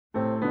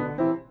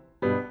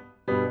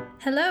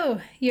Hello,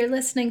 you're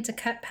listening to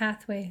Cut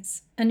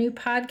Pathways, a new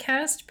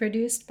podcast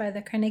produced by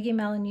the Carnegie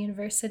Mellon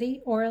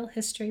University Oral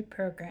History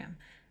Program.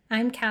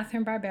 I'm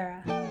Catherine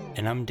Barbera.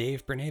 And I'm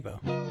Dave Bernabo.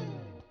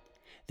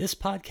 This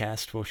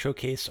podcast will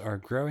showcase our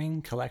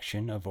growing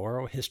collection of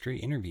oral history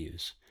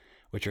interviews,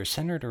 which are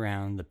centered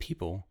around the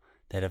people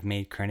that have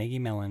made Carnegie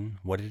Mellon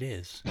what it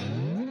is.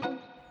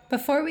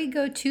 Before we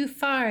go too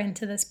far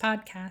into this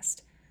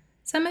podcast,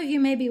 some of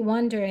you may be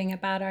wondering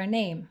about our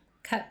name,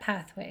 Cut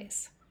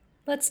Pathways.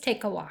 Let's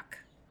take a walk.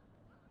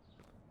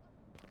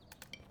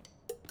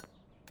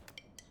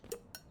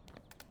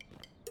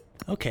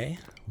 Okay,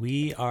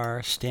 we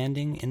are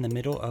standing in the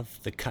middle of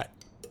the Cut.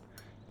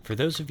 For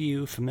those of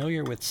you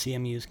familiar with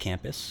CMU's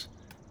campus,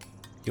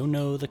 you'll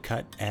know the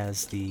Cut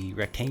as the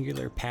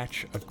rectangular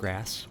patch of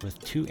grass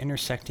with two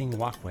intersecting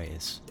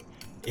walkways.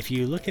 If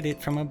you look at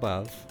it from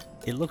above,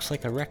 it looks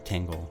like a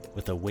rectangle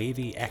with a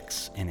wavy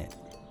X in it.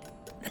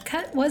 The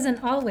Cut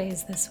wasn't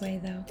always this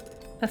way, though.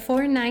 Before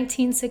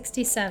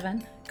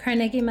 1967,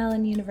 Carnegie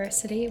Mellon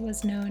University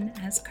was known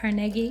as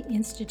Carnegie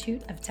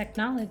Institute of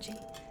Technology.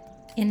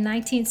 In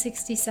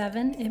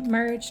 1967, it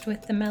merged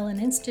with the Mellon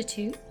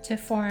Institute to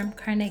form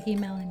Carnegie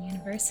Mellon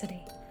University.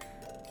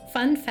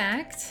 Fun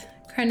fact,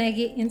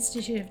 Carnegie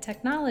Institute of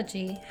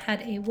Technology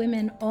had a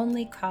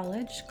women-only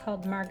college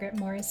called Margaret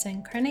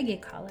Morrison Carnegie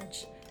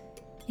College.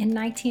 In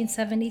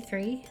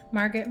 1973,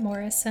 Margaret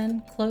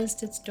Morrison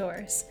closed its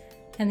doors,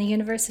 and the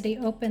university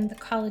opened the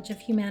College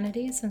of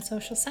Humanities and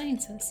Social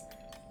Sciences,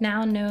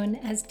 now known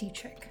as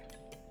Dietrich.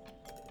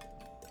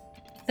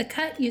 The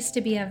Cut used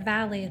to be a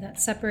valley that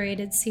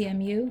separated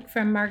CMU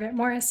from Margaret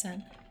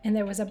Morrison, and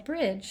there was a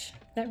bridge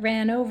that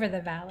ran over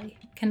the valley,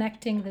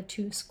 connecting the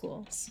two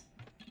schools.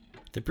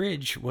 The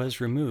bridge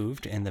was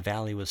removed and the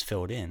valley was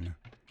filled in.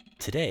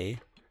 Today,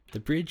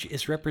 the bridge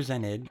is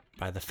represented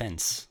by the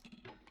fence.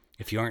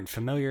 If you aren't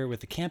familiar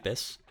with the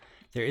campus,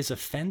 there is a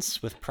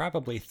fence with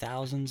probably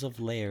thousands of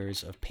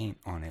layers of paint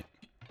on it.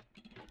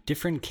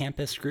 Different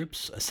campus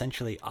groups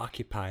essentially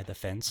occupy the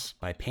fence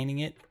by painting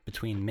it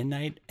between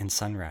midnight and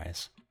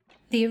sunrise.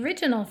 The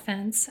original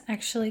fence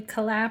actually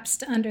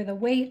collapsed under the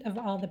weight of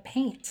all the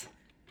paint,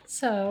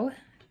 so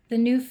the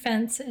new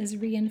fence is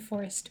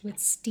reinforced with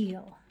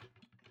steel.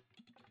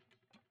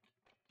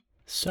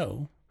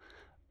 So,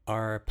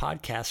 our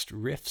podcast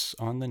riffs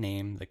on the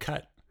name The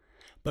Cut,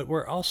 but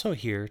we're also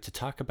here to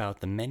talk about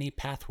the many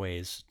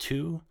pathways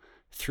to,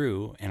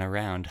 through, and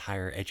around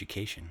higher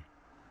education.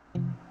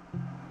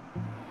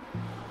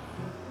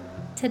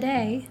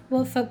 Today,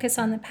 we'll focus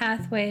on the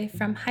pathway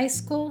from high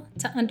school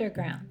to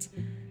underground.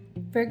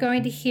 We're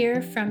going to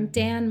hear from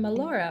Dan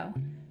Maloro,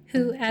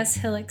 who, as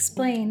he'll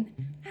explain,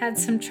 had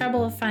some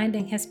trouble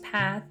finding his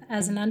path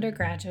as an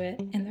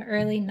undergraduate in the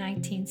early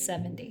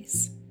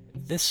 1970s.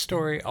 This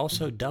story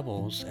also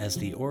doubles as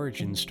the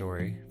origin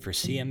story for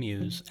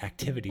CMU's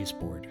Activities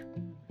Board.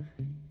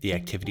 The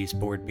Activities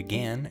Board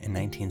began in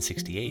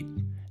 1968.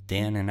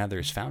 Dan and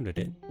others founded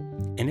it,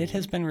 and it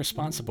has been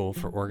responsible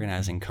for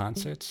organizing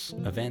concerts,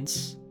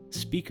 events,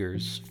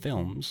 speakers,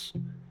 films,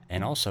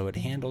 and also it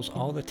handles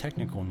all the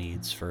technical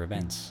needs for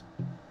events.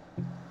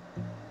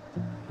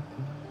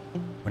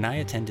 When I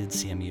attended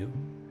CMU,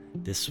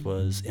 this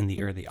was in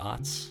the early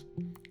aughts,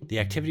 the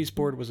Activities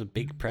Board was a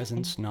big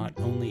presence not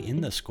only in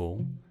the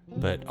school,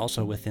 but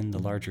also within the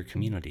larger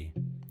community.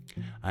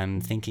 I'm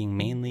thinking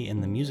mainly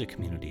in the music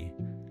community,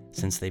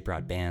 since they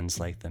brought bands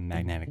like the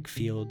Magnetic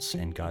Fields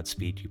and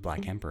Godspeed You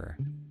Black Emperor.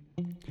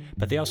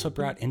 But they also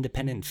brought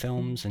independent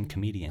films and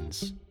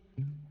comedians.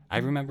 I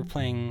remember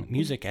playing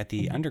music at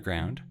the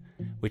Underground,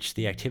 which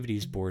the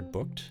Activities Board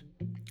booked.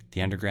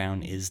 The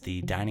Underground is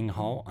the dining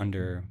hall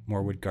under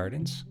Morewood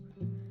Gardens.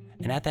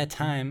 And at that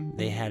time,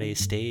 they had a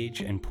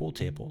stage and pool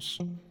tables.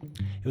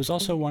 It was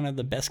also one of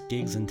the best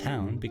gigs in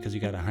town because you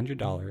got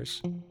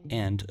 $100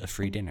 and a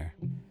free dinner.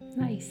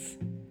 Nice.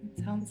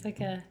 Sounds like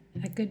a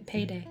good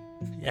payday.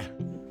 Yeah.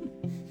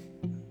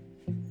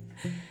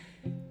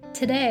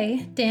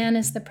 Today, Dan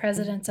is the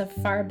president of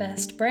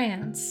Farbest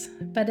Brands,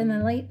 but in the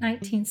late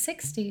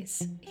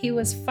 1960s, he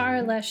was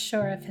far less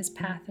sure of his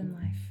path in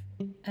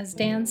life. As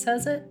Dan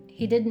says it,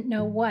 he didn't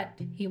know what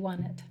he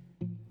wanted.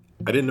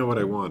 I didn't know what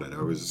I wanted.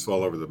 I was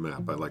all over the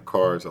map. I like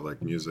cars, I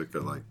like music, I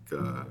like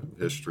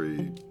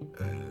history,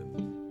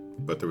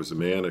 but there was a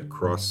man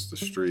across the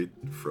street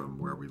from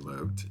where we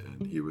lived,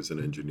 and he was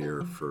an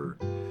engineer for,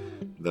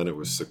 then it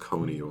was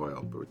Saucony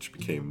Oil, which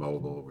became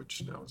Mobil,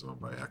 which now is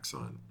owned by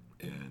Exxon.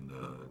 And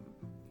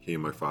he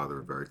and my father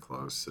were very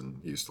close,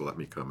 and he used to let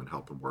me come and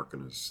help him work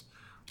on his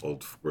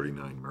old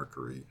 49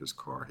 Mercury, his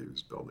car he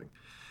was building.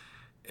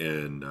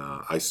 And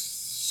I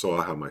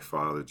saw how my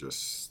father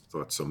just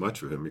thought so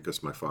much of him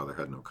because my father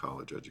had no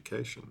college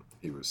education.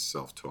 He was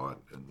self-taught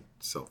and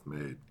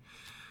self-made.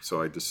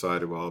 So I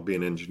decided, well, I'll be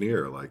an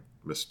engineer like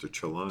Mr.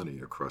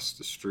 Chilani across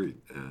the street.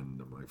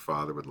 And my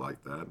father would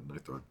like that, and I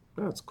thought,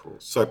 that's cool.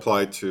 So I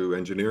applied to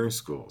engineering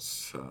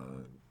schools,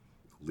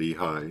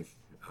 Lehigh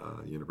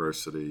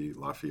University,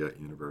 Lafayette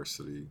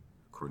University,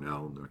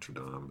 Cornell, Notre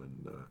Dame,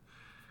 and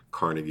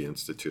Carnegie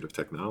Institute of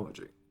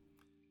Technology.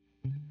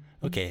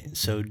 Okay,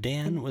 so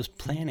Dan was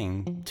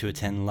planning to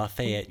attend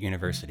Lafayette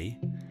University,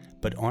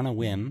 but on a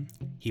whim,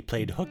 he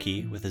played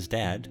hooky with his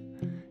dad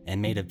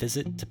and made a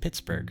visit to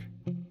Pittsburgh.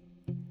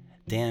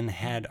 Dan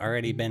had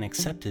already been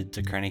accepted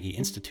to Carnegie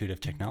Institute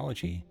of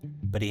Technology,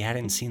 but he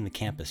hadn't seen the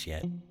campus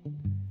yet.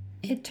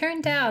 It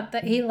turned out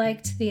that he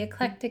liked the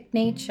eclectic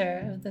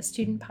nature of the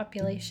student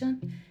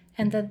population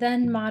and the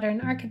then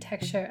modern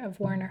architecture of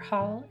Warner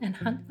Hall and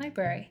Hunt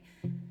Library.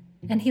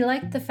 And he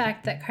liked the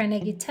fact that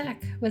Carnegie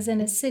Tech was in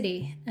a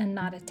city and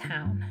not a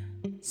town.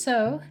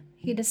 So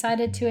he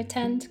decided to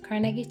attend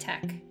Carnegie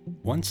Tech.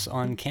 Once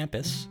on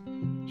campus,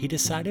 he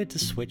decided to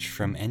switch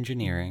from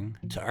engineering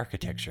to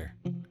architecture.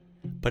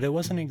 But it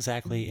wasn't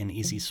exactly an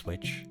easy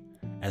switch,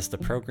 as the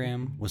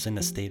program was in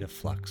a state of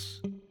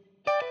flux.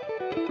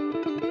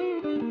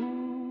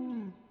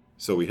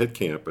 So we hit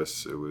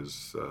campus. It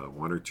was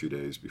 1 or 2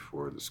 days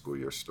before the school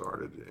year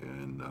started,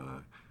 and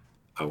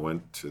I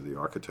went to the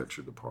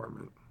architecture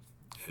department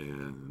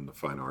in the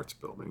Fine Arts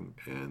building,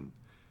 and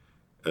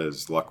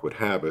as luck would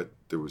have it,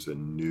 there was a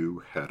new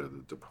head of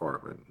the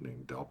department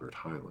named Delbert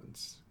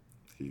Highlands.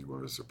 He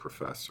was a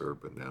professor,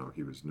 but now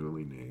he was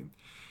newly named.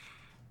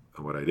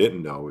 And what I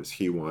didn't know is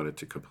he wanted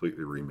to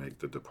completely remake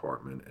the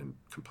department and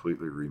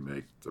completely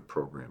remake the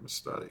program of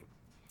study.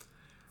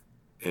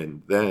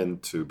 And then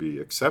to be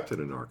accepted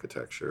in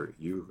architecture,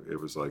 it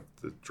was like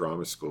the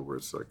drama school where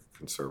it's like a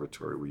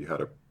conservatory where you had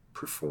to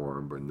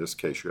perform, but in this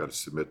case you had to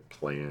submit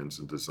plans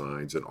and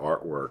designs and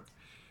artwork,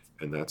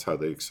 and that's how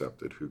they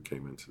accepted who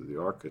came into the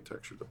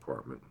architecture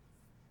department.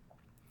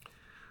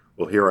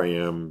 Well, here I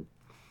am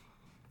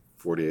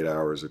 48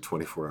 hours or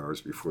 24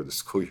 hours before the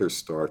school year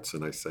starts,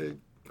 and I say,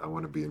 I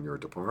want to be in your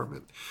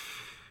department.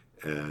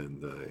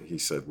 And he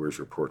said, where's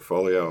your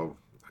portfolio?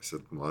 I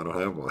said, well, I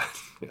don't have one.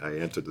 I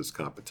entered this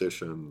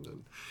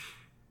competition,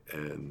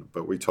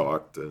 but we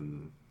talked,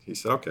 and he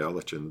said, okay, I'll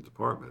let you in the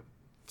department.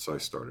 So I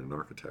started in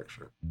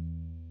architecture.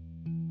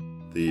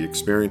 The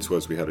experience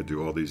was we had to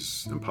do all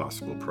these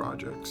impossible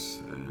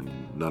projects, and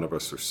none of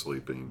us are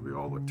sleeping. We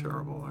all looked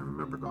terrible. I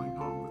remember going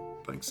home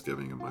at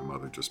Thanksgiving and my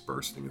mother just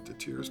bursting into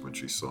tears when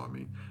she saw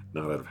me,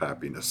 not out of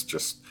happiness,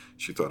 just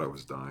she thought I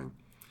was dying.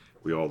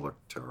 We all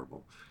looked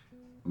terrible.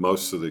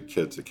 Most of the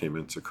kids that came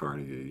into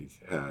Carnegie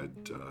had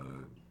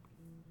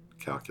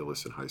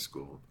calculus in high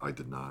school. I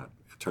did not.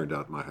 It turned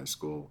out my high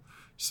school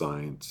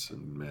science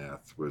and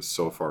math was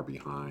so far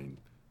behind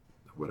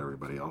what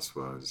everybody else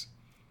was.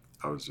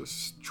 I was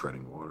just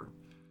treading water.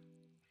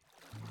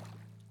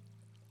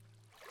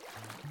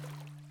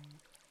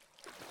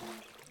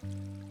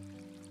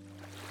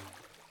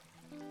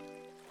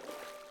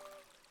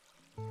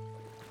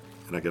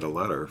 And I get a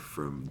letter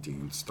from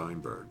Dean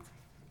Steinberg,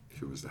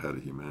 who was the head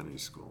of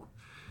humanities school.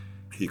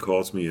 He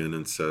calls me in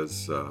and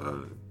says,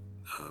 I'm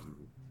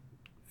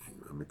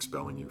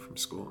expelling you from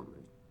school.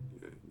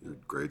 Your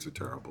grades are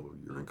terrible.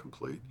 You're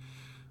incomplete.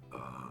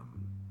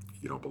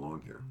 You don't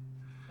belong here.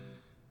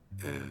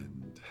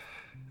 And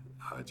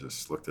I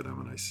just looked at him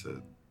and I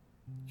said,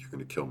 you're going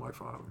to kill my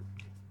father.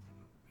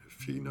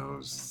 If he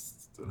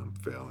knows that I'm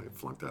failing,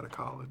 flunked out of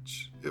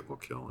college, it will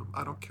kill him.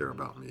 I don't care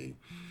about me.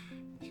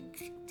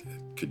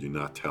 Could you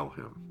not tell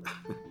him?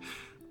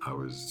 I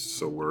was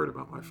so worried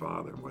about my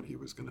father and what he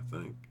was going to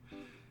think.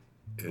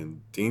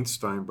 And Dean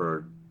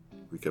Steinberg,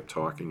 we kept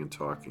talking,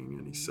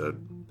 and he said,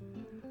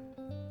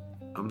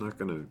 I'm not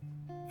going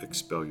to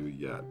expel you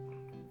yet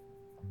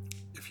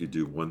if you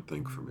do one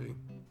thing for me.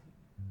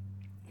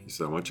 He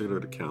said, I want you to go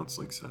to the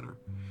counseling center.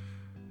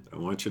 I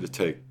want you to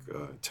take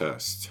a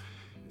test.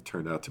 It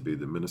turned out to be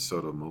the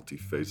Minnesota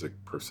Multiphasic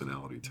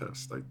Personality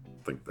Test. I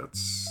think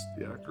that's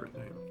the accurate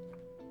name.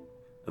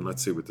 And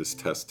let's see what this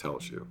test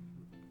tells you.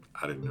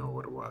 I didn't know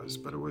what it was,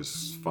 but it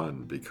was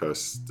fun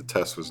because the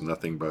test was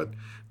nothing but,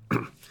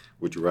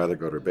 would you rather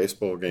go to a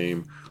baseball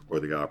game or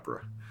the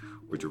opera?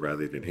 Would you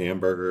rather eat a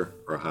hamburger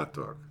or a hot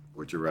dog?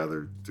 Would you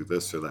rather do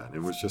this or that?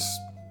 And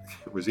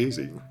it was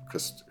easy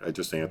because I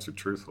just answered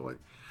truthfully.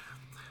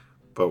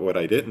 But what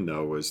I didn't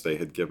know was they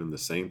had given the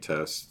same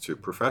test to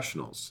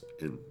professionals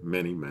in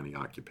many, many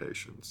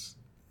occupations.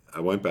 I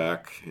went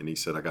back and he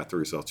said, I got the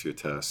results of your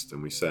test.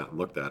 And we sat and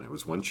looked at it. It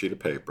was one sheet of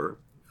paper,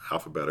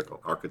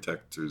 alphabetical,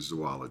 architect to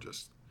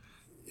zoologist.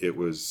 It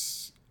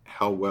was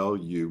how well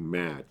you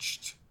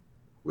matched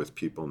with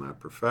people in that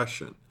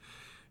profession.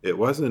 It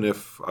wasn't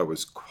if I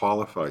was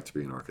qualified to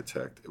be an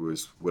architect. It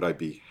was, would I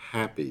be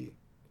happy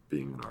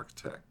being an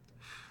architect?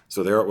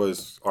 So there it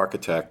was,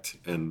 architect,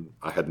 and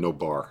I had no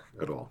bar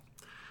at all.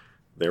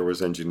 There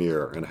was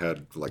engineer, and I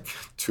had like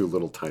 2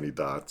 little tiny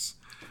dots.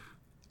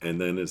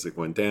 And then as it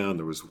went down,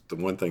 there was the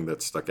one thing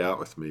that stuck out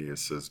with me. It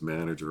says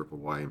manager of a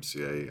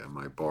YMCA, and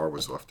my bar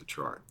was off the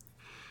chart.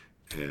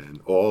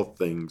 And all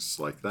things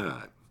like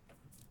that.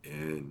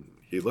 And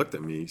he looked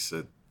at me, he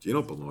said, you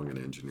don't belong in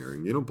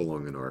engineering. You don't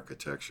belong in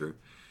architecture.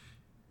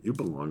 You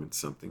belong in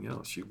something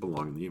else. You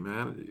belong in the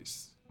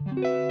humanities.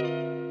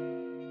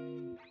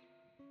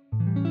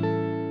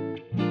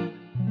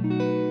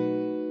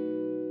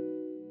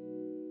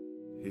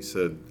 He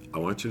said, I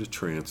want you to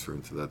transfer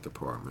into that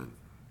department.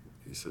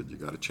 He said, you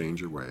got to change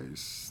your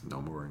ways,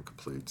 no more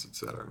incompletes,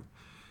 etc.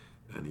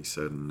 And he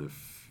said, and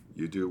if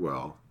you do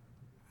well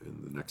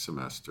in the next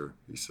semester,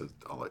 he said,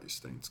 I'll let you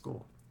stay in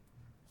school.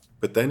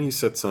 But then he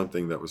said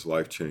something that was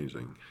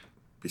life-changing.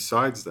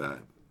 Besides that,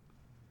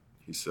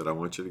 he said, I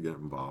want you to get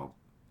involved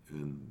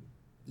in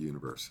the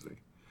university.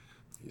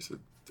 He said,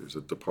 there's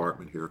a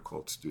department here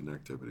called Student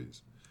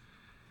Activities.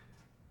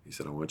 He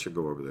said, I want you to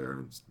go over there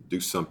and do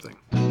something.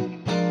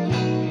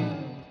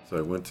 So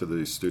I went to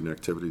the Student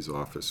Activities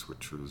office,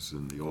 which was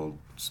in the old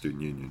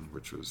Student Union,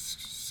 which was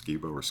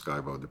SCIBO or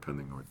SCIBO,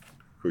 depending on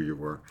who you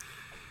were.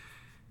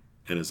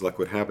 And as luck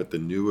would have it, the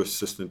new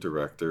assistant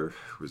director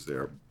was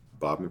there,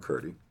 Bob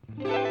McCurdy.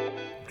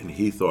 And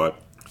he thought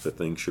that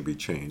things should be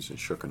changed and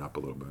shooken up a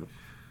little bit.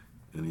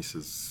 And he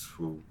says,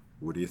 well,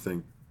 what do you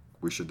think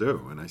we should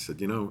do? And I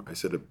said,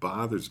 it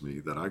bothers me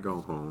that I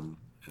go home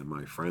and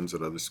my friends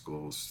at other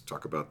schools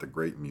talk about the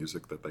great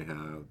music that they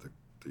have,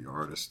 the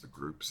artists, the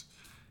groups,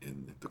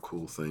 and the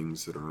cool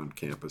things that are on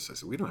campus. I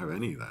said, we don't have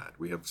any of that.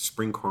 We have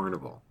Spring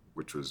Carnival,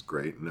 which was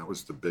great, and that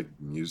was the big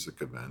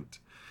music event.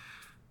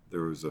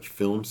 There was a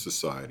film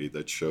society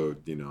that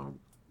showed,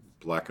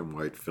 black and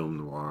white film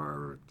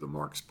noir, the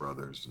Marx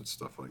Brothers and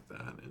stuff like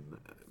that. And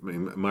I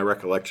mean, my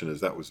recollection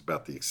is that was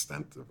about the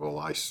extent of all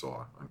I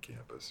saw on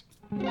campus.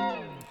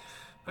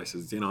 I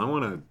said, I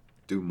want to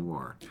do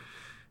more.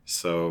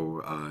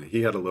 So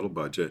he had a little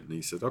budget, and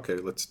he said, okay,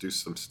 let's do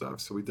some stuff.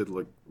 So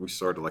we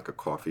started like a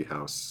coffee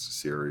house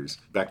series.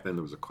 Back then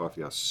there was a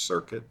coffee house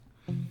circuit.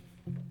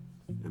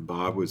 And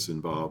Bob was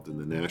involved in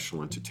the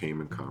National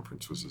Entertainment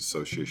Conference, was an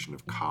association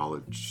of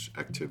college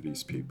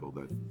activities people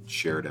that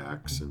shared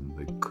acts, and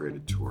they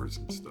created tours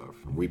and stuff.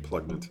 And we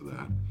plugged into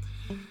that.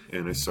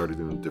 And I started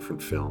doing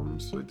different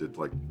films. I did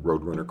like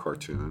Roadrunner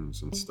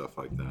cartoons and stuff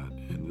like that.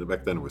 And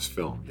back then it was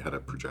film. You had a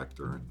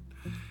projector.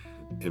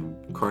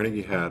 And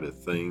Carnegie had a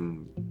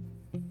thing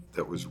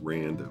that was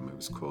random. It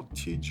was called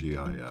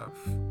TGIF.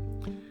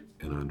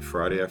 And on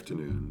Friday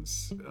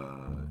afternoons,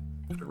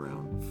 at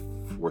around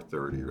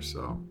 4:30 or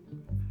so,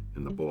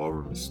 in the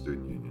ballroom of the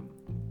Student Union,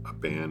 a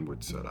band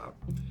would set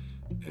up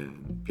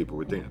and people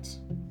would dance.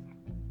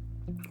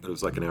 It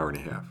was like an hour and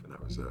a half, and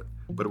that was it.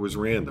 But it was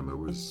random. It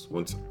was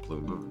once in a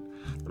blue moon.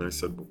 And I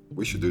said, well,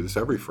 we should do this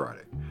every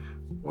Friday.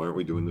 Why aren't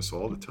we doing this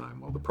all the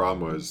time? Well, the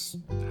problem was,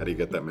 how do you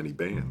get that many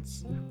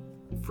bands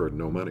for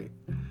no money?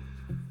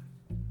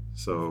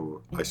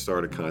 So I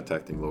started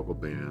contacting local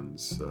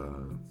bands,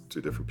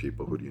 to different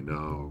people. Who do you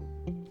know?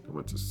 I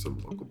went to some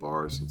local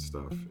bars and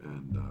stuff,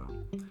 and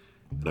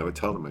I would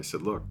tell them, I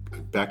said, look,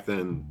 back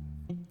then,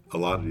 a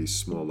lot of these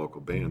small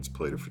local bands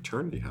played at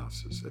fraternity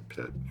houses at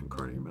Pitt and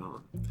Carnegie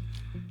Mellon.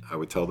 I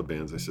would tell the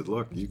bands, I said,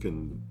 look, you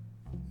can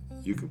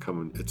come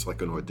and it's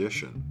like an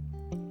audition.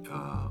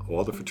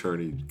 All the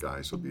fraternity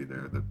guys will be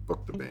there that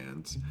book the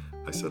bands.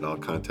 I said, I'll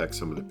contact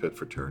some of the Pitt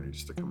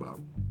fraternities to come up.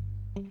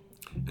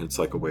 And it's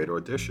like a way to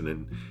audition,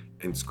 and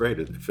it's great.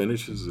 It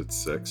finishes at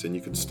 6, and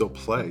you can still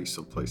play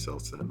someplace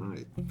else that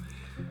night.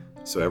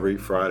 So every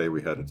Friday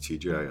we had a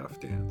TGIF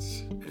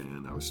dance,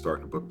 and I was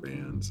starting to book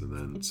bands, and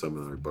then some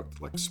of them I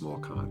booked like small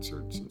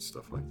concerts and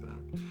stuff like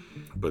that.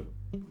 But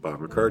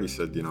Bob McCurdy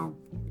said,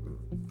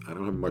 I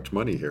don't have much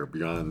money here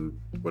beyond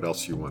what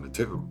else you want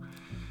to do.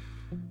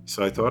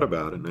 So I thought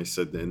about it, and I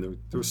said, and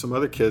there were some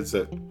other kids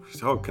that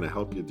said, oh, can I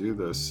help you do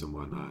this and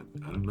whatnot?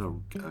 I don't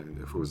know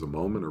if it was a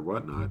moment or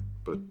whatnot,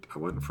 but I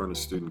went in front of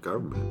student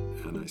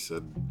government, and I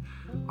said,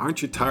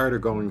 aren't you tired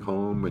of going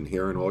home and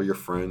hearing all your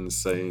friends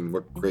saying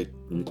what great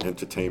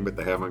entertainment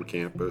they have on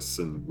campus,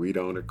 and we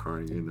don't at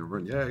Carnegie? And they're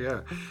running,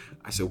 yeah.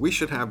 I said, we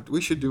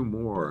should do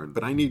more,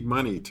 but I need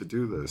money to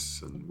do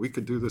this, and we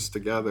could do this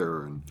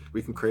together, and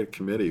we can create a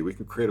committee, we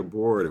can create a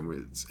board,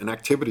 and it's an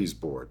activities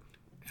board.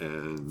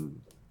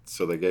 And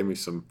so they gave me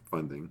some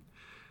funding,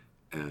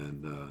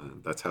 and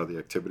that's how the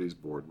Activities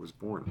Board was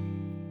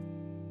born.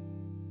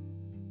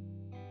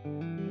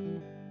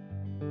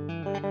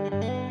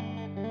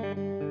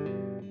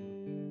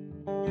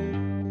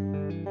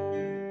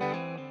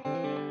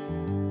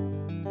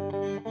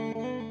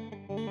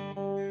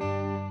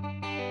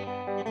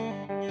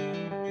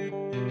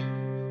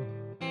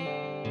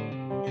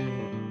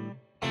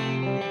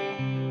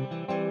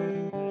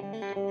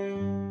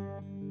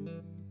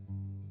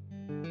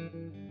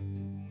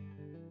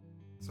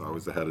 So I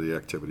was the head of the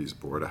Activities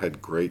Board. I had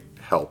great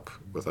help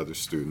with other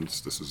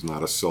students. This was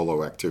not a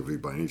solo activity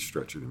by any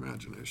stretch of the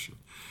imagination,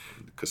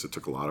 because it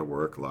took a lot of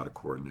work, a lot of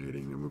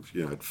coordinating. And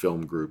we had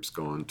film groups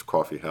going to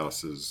coffee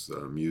houses,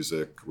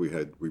 music.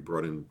 We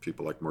brought in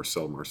people like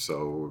Marcel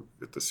Marceau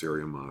at the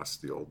Syrian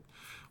Mosque, the old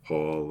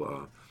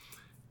hall.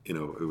 It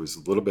was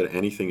a little bit of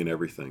anything and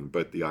everything,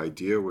 but the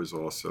idea was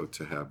also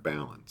to have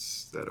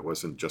balance, that it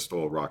wasn't just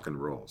all rock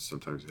and roll.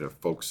 Sometimes you have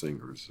folk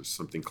singers or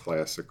something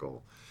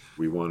classical.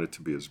 We wanted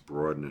to be as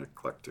broad and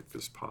eclectic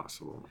as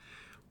possible.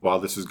 While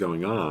this was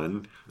going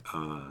on,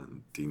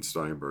 Dean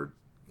Steinberg,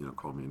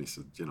 called me and he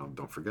said,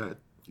 don't forget,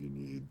 you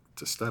need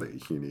to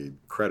study, you need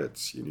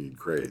credits, you need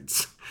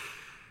grades.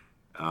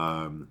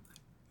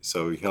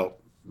 So he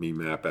helped me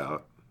map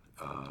out.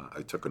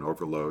 I took an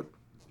overload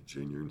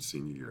junior and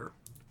senior year,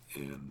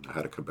 and I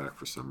had to come back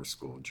for summer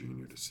school,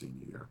 junior to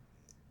senior year.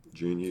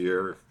 Junior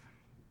year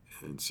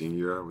and senior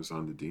year, I was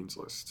on the dean's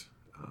list.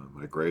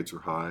 My grades were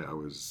high. I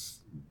was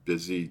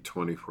busy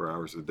 24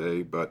 hours a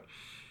day, but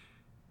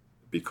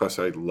because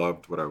I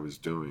loved what I was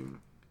doing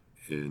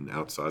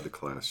outside the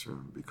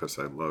classroom, because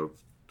I loved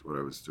what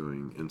I was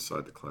doing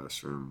inside the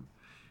classroom,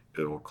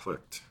 it all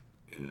clicked.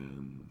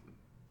 And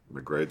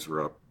my grades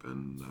were up,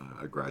 and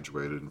I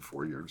graduated in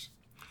 4 years.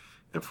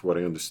 And for what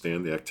I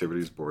understand, the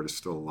activities board is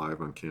still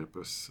alive on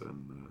campus,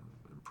 and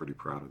I'm pretty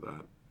proud of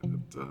that.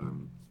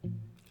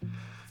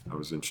 I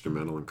was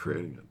instrumental in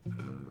creating it.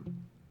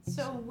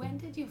 So when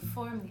did you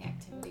form the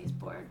activities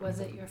board? Was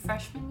it your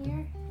freshman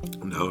year?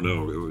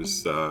 No, it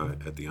was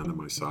at the end of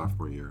my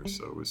sophomore year,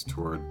 so it was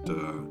toward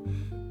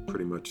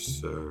pretty much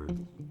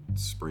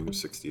spring of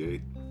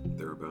 '68,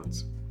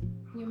 thereabouts.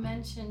 You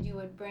mentioned you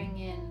would bring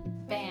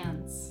in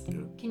bands. Yeah.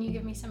 Can you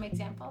give me some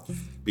examples?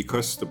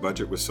 Because the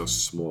budget was so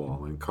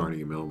small and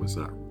Carnegie Mellon was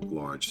not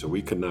large, so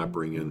we could not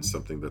bring in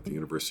something that the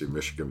University of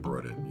Michigan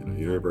brought in. You know,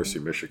 University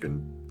of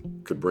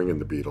Michigan could bring in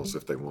the Beatles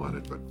if they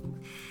wanted, but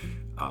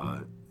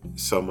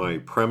so my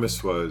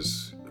premise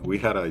was we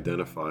had to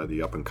identify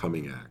the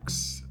up-and-coming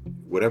acts.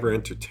 Whatever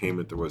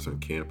entertainment there was on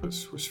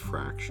campus was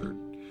fractured.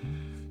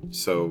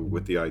 So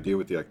with the idea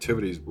with the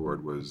activities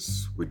board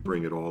was we'd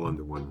bring it all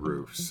under one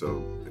roof.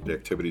 So the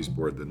activities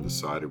board then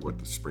decided what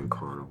the spring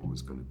carnival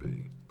was going to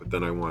be. But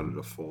then I wanted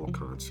a fall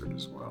concert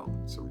as well.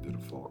 So we did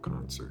a fall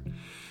concert.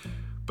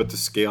 But the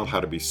scale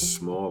had to be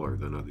smaller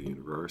than other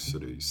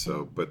universities.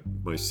 So, but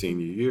my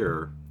senior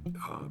year,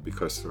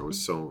 because I was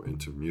so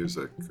into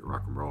music,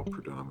 rock and roll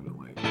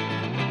predominantly,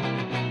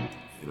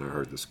 and I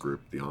heard this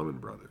group, the Allman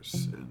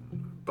Brothers, and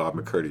Bob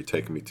McCurdy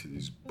taking me to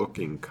these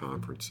booking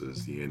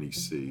conferences, the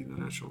NEC, the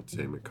National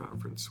Entertainment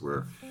Conference,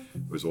 where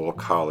it was all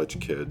college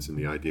kids, and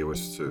the idea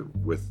was to,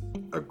 with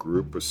a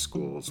group of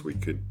schools, we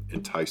could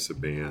entice a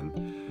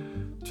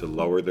band to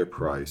lower their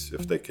price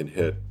if they can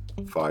hit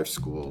 5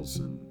 schools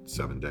in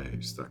 7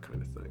 days, that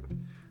kind of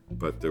thing.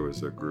 But there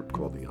was a group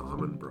called the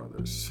Allman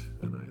Brothers,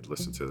 and I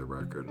listened to the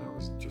record, and I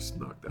was just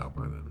knocked out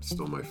by them. It's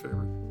still my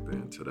favorite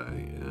band today,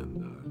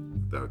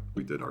 and that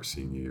we did our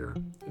senior year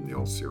in the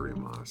old Syria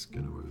Mosque,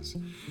 and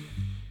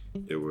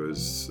it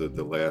was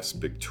the last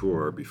big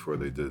tour before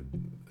they did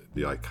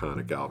the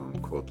iconic album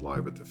called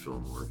Live at the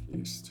Fillmore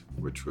East,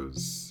 which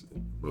was,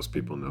 most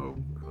people know,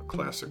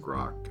 classic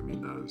rock. I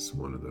mean, that is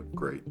one of the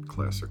great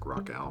classic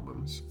rock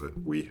albums, but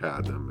we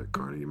had them at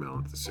Carnegie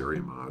Mellon at the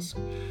Syria Mosque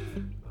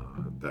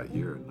that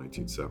year in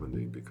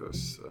 1970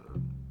 because,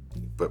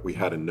 but we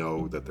had to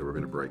know that they were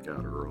going to break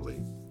out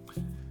early.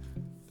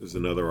 There's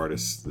another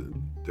artist that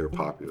they're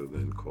popular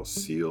then called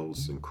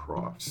Seals and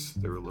Crofts.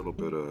 They were a little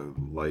bit of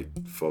light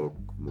folk,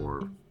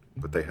 more,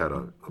 but they had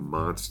a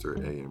monster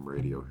AM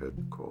radio hit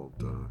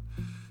called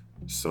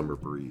Summer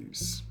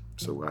Breeze.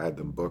 So I had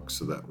them booked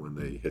so that when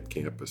they hit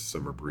campus,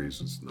 Summer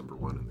Breeze was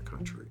 #1 in the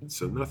country.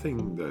 So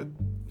nothing that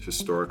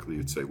historically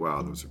you'd say,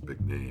 wow, those are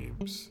big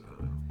names.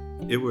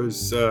 It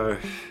was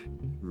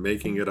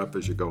making it up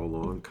as you go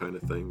along kind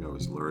of thing. I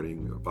was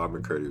learning. Bob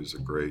McCurdy was a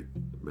great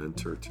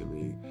mentor to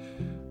me.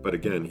 But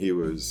again, he had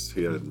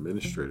an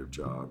administrative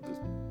job.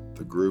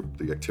 The group,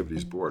 the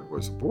activities board,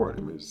 was a board.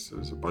 I mean, it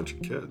was a bunch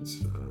of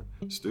kids,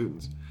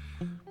 students.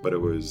 But it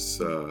was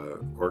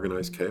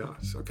organized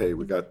chaos. Okay,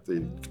 we got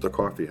the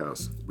coffee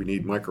house. We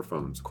need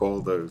microphones.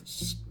 Call the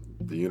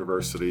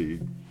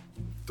university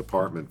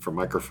department for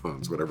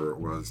microphones, whatever it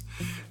was.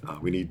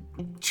 We need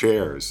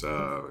chairs.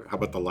 How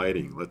about the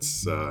lighting?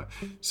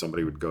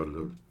 Somebody would go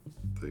to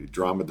the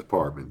drama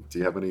department. Do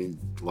you have any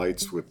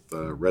lights with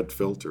red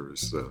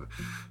filters?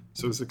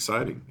 So it was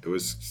exciting. It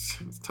was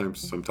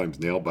sometimes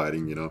nail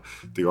biting. You know,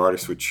 the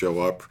artist would show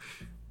up.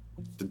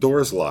 The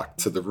door's locked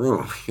to the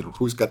room. You know,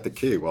 who's got the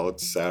key? Well,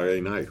 it's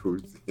Saturday night.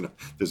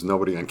 There's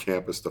nobody on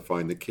campus to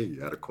find the key.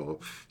 You had to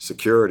call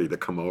security to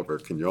come over.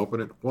 Can you open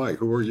it? Why?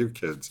 Who are you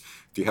kids?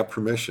 Do you have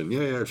permission?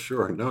 Yeah,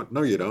 sure.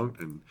 No, you don't.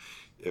 And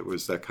it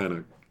was that kind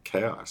of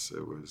chaos.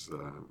 It was,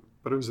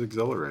 but it was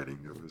exhilarating.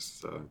 It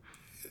was,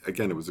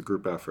 again, it was a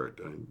group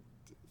effort.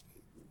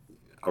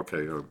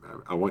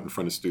 I went in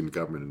front of student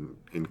government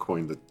and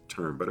coined the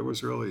term, but it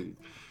was really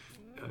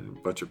a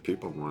bunch of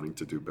people wanting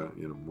to do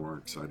more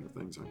exciting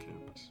things on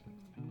campus.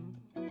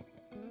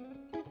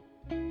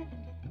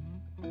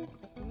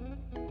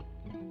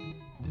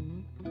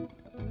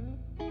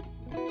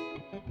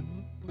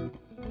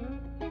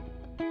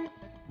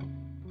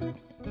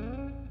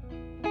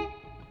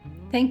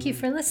 Thank you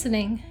for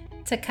listening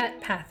to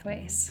Cut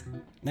Pathways.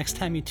 Next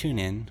time you tune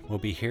in, we'll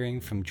be hearing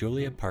from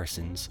Julia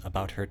Parsons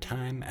about her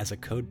time as a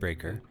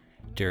codebreaker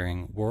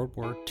during World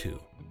War II.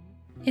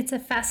 It's a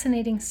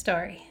fascinating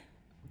story.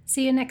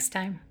 See you next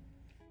time.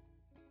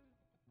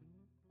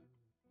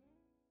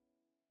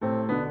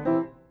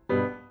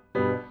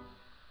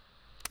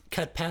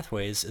 Cut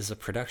Pathways is a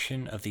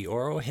production of the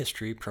Oral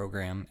History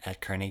program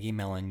at Carnegie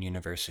Mellon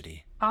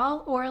University.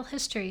 All oral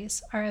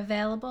histories are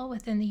available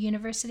within the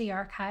university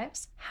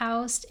archives,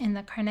 housed in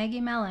the Carnegie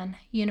Mellon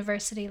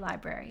University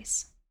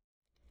libraries.